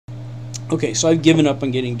Okay, so I've given up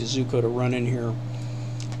on getting Dezuko to run in here,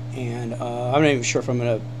 and I'm not even sure if I'm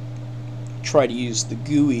going to try to use the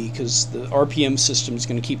GUI, because the RPM system is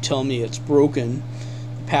going to keep telling me it's broken.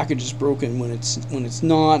 The package is broken when it's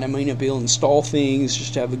not. I might not be able to install things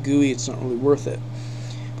just to have a GUI. It's not really worth it.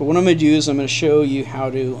 But what I'm going to do is I'm going to show you how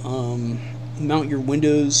to mount your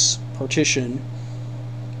Windows partition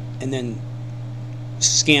and then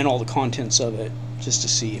scan all the contents of it just to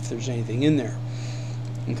see if there's anything in there.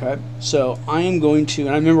 Okay, so I am going to,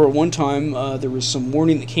 and I remember at one time there was some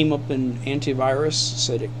warning that came up in Antivirus,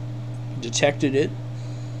 said it detected it,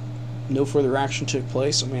 no further action took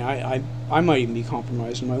place. I mean, I might even be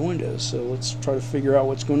compromised in my Windows, so let's try to figure out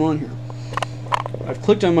what's going on here. I've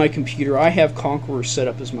clicked on my computer. I have Conqueror set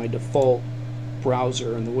up as my default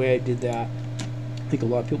browser, and the way I did that, I think a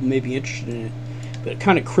lot of people may be interested in it, but it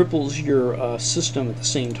kind of cripples your system at the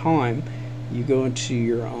same time. You go into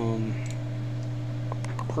your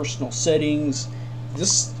personal settings,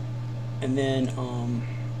 and then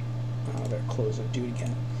I better close it, do it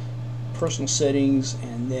again. Personal settings,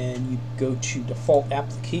 and then you go to default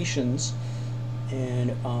applications,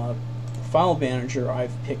 and file manager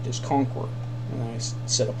I've picked as Conqueror, and I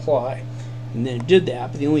said apply, and then it did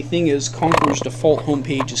that. But the only thing is, Conqueror's default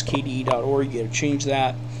homepage is kde.org. You got to change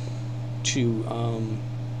that to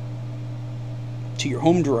your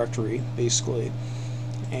home directory, basically.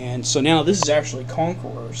 And so now this is actually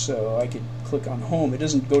Conqueror, so I could click on home. It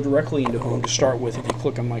doesn't go directly into home to start with if you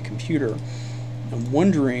click on my computer. I'm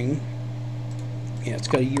wondering, yeah, it's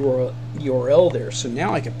got a URL there, so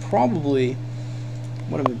now I could probably,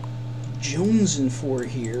 what I'm jonesing for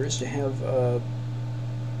here is to have a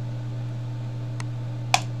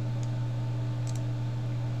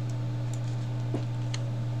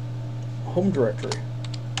home directory.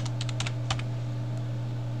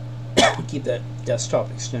 Keep that desktop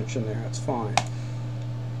extension there, that's fine.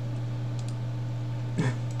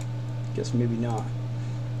 Guess maybe not.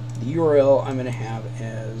 The URL I'm going to have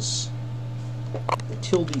as the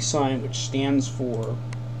tilde sign, which stands for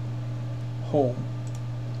home.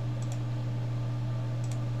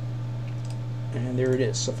 And there it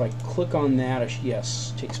is. So if I click on that,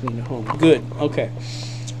 yes, it takes me into home. Good, okay.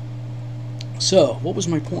 So, what was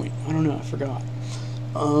my point? I don't know, I forgot.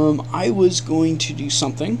 I was going to do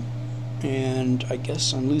something, and I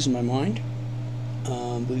guess I'm losing my mind,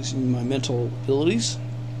 losing my mental abilities.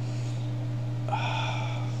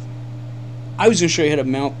 I was going to show you how to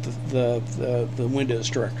mount the Windows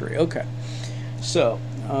directory. Okay, so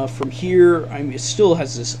from here, it still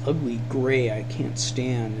has this ugly gray I can't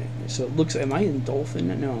stand. So it looks, am I in Dolphin?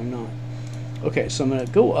 No, I'm not. Okay, so I'm going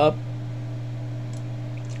to go up,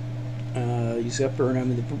 use Upper, and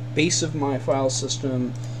I'm in the base of my file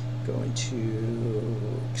system. Going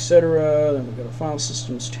to etc. Then we go to File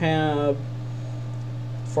Systems tab.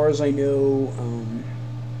 As far as I know,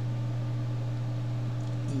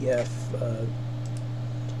 EF.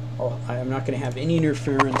 I'm not going to have any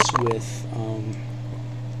interference with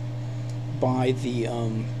by the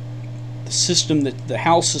system, that the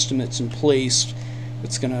HAL system that's in place.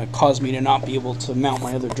 It's going to cause me to not be able to mount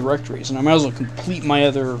my other directories, and I might as well complete my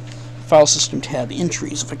other File System tab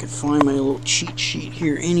entries if I could find my little cheat sheet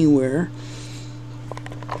here anywhere.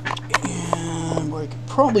 And what I could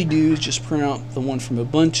probably do is just print out the one from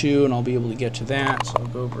Ubuntu, and I'll be able to get to that. So I'll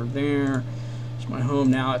go over there. It's my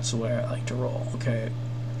home now. That's the way I like to roll. Okay,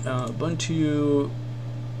 Ubuntu,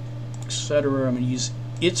 etc. I'm going to use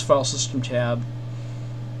its File System tab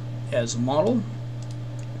as a model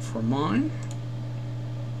for mine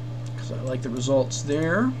because I like the results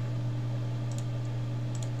there.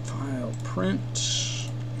 File print,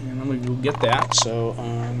 and I'm going to go get that, so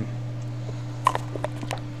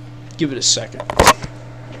give it a second.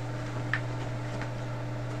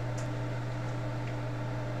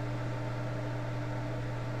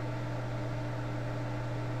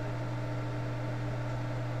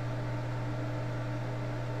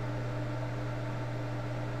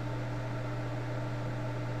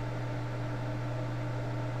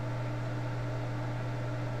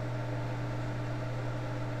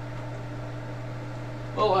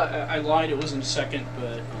 Well, I lied, it wasn't a second,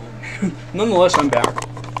 but nonetheless, I'm back.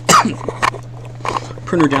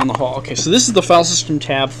 Printer down the hall. Okay, so this is the File System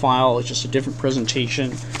tab file. It's just a different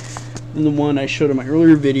presentation than the one I showed in my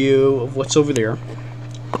earlier video of what's over there.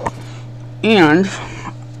 And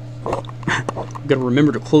I've got to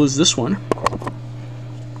remember to close this one.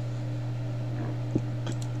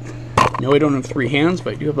 No, I don't have 3 hands,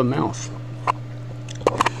 but I do have a mouth.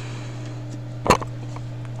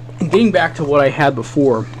 Getting back to what I had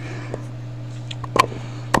before,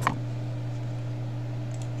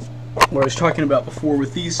 what I was talking about before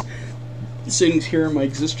with these settings here in my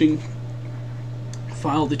existing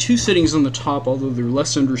file. The two settings on the top, although they're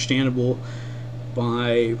less understandable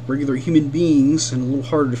by regular human beings and a little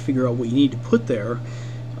harder to figure out what you need to put there,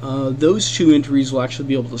 those two entries will actually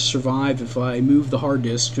be able to survive if I move the hard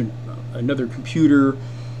disk to another computer,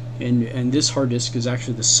 and this hard disk is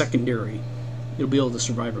actually the secondary. It'll be able to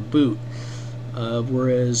survive a boot.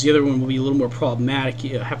 Whereas the other one will be a little more problematic.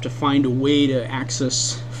 You have to find a way to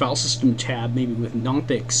access file system tab, maybe with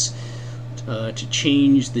Knoppix, to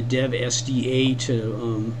change the dev SDA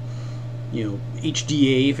to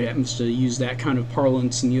HDA if it happens to use that kind of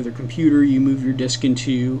parlance in the other computer you move your disk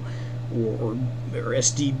into, or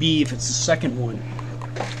SDB if it's the second one.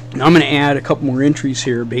 Now I'm going to add a couple more entries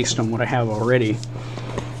here based on what I have already.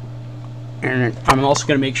 And I'm also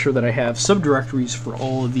going to make sure that I have subdirectories for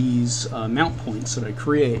all of these mount points that I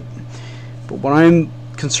create. But what I'm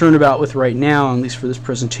concerned about with right now, at least for this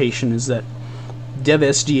presentation, is that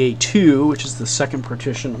devsda2, which is the second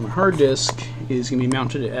partition on my hard disk, is going to be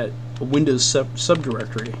mounted at a Windows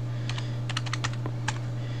subdirectory.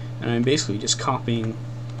 And I'm basically just copying,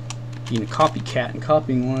 being a copycat and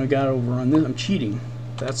copying what I got over on this. I'm cheating.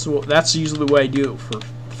 That's usually the way I do it for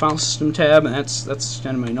file system tab, and that's the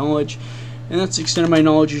extent of my knowledge. And that's the extent of my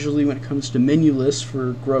knowledge usually when it comes to menu lists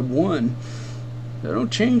for Grub 1. They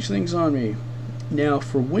don't change things on me. Now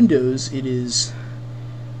for Windows, it is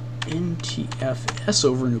NTFS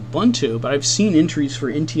over in Ubuntu, but I've seen entries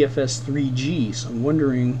for NTFS 3G, so I'm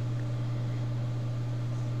wondering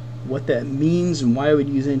what that means and why I would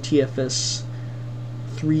use NTFS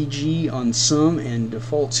 3G on some and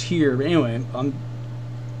defaults here. But anyway,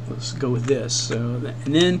 let's go with this. So,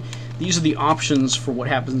 and then these are the options for what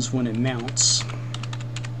happens when it mounts.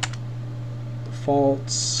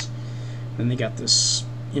 Defaults. Then they got this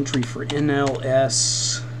entry for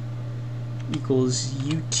NLS equals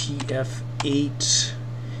UTF-8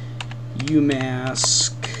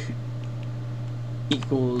 UMask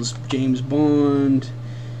equals James Bond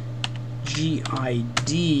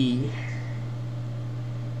GID.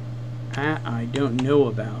 That I don't know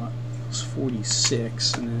about. It's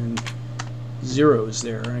 46, and then zeros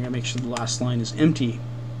there. I gotta make sure the last line is empty.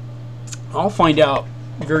 I'll find out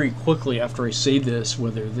very quickly after I save this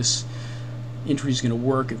whether this entry is going to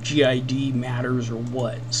work, if GID matters or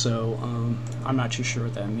what. So I'm not too sure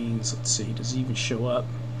what that means. Let's see, does it even show up?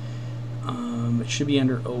 It should be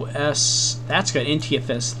under OS. That's got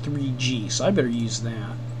NTFS 3G, so I better use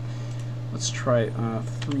that. Let's try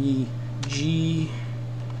 3G.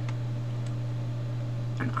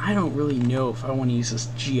 And I don't really know if I want to use this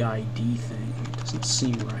GID thing. It doesn't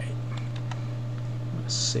seem right. I'm going to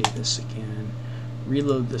save this again.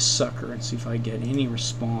 Reload this sucker and see if I get any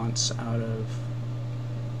response out of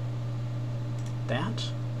that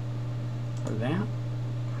or that.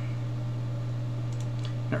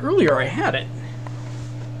 Now earlier I had it,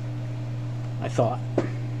 I thought,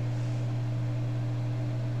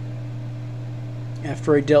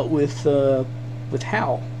 after I dealt with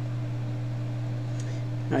Hal.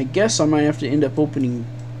 And I guess I might have to end up opening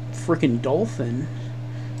frickin' Dolphin.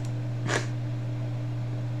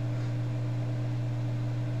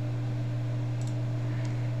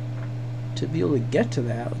 To be able to get to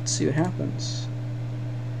that. Let's see what happens.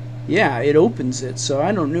 Yeah, it opens it, so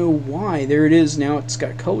I don't know why. There it is now. It's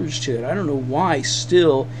got colors to it. I don't know why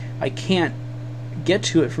still I can't get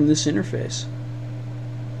to it from this interface.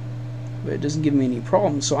 But it doesn't give me any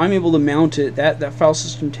problems. So I'm able to mount it. That file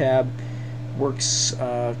system tab works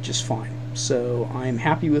just fine. So I'm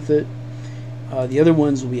happy with it. The other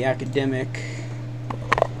ones will be academic.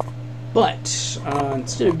 But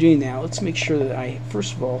instead of doing that, let's make sure that I,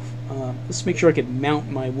 first of all, let's make sure I can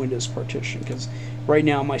mount my Windows partition, because right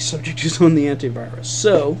now my subject is on the antivirus.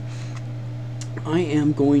 So I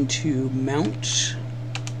am going to mount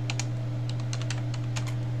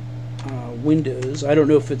Windows. I don't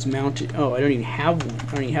know if it's mounted. Oh, I don't even have one.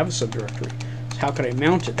 I don't even have a subdirectory. So how could I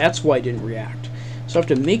mount it? That's why I didn't react. So I have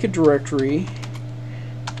to make a directory,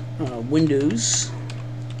 Windows.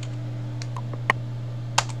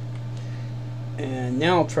 And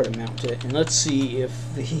now I'll try to mount it, and let's see if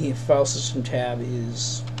the file system tab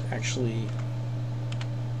is actually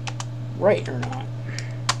right or not.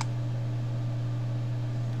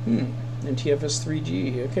 NTFS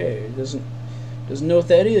 3G. Okay, it doesn't know what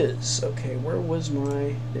that is. Okay, where was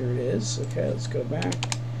my? There it is. Okay, let's go back.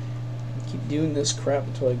 Keep doing this crap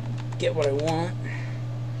until I get what I want.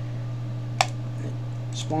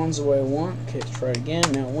 It spawns the way I want. Okay, let's try it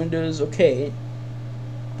again. Now Windows. Okay,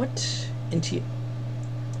 what? Okay,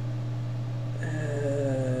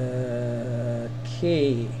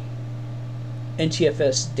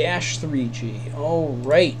 NTFS-3G. All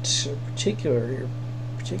right, particular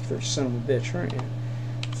son of a bitch, aren't you?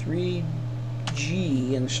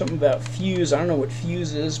 G, and there's something about fuse. I don't know what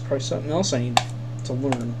fuse is. Probably something else I need to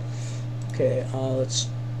learn. Okay, let's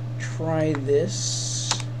try this.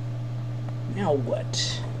 Now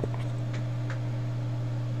what?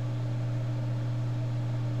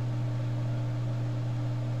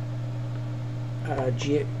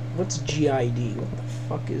 What's GID? What the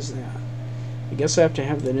fuck is that? I guess I have to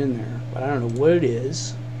have that in there, but I don't know what it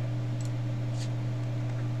is.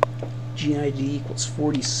 GID equals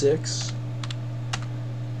 46.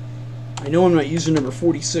 I know I'm not using number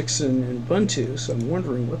 46 in Ubuntu, so I'm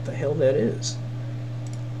wondering what the hell that is.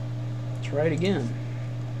 Try it again.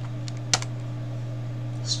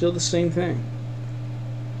 Still the same thing.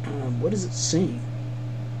 What is it saying?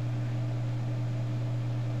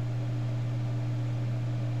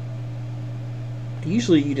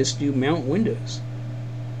 Usually you just do mount Windows.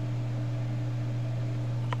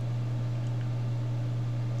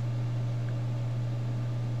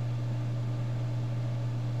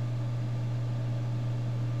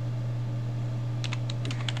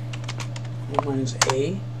 Mine is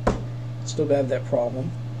A. Still have that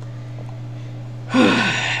problem.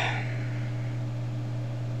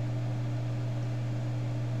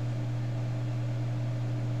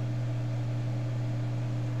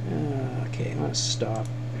 Okay, I'm gonna stop.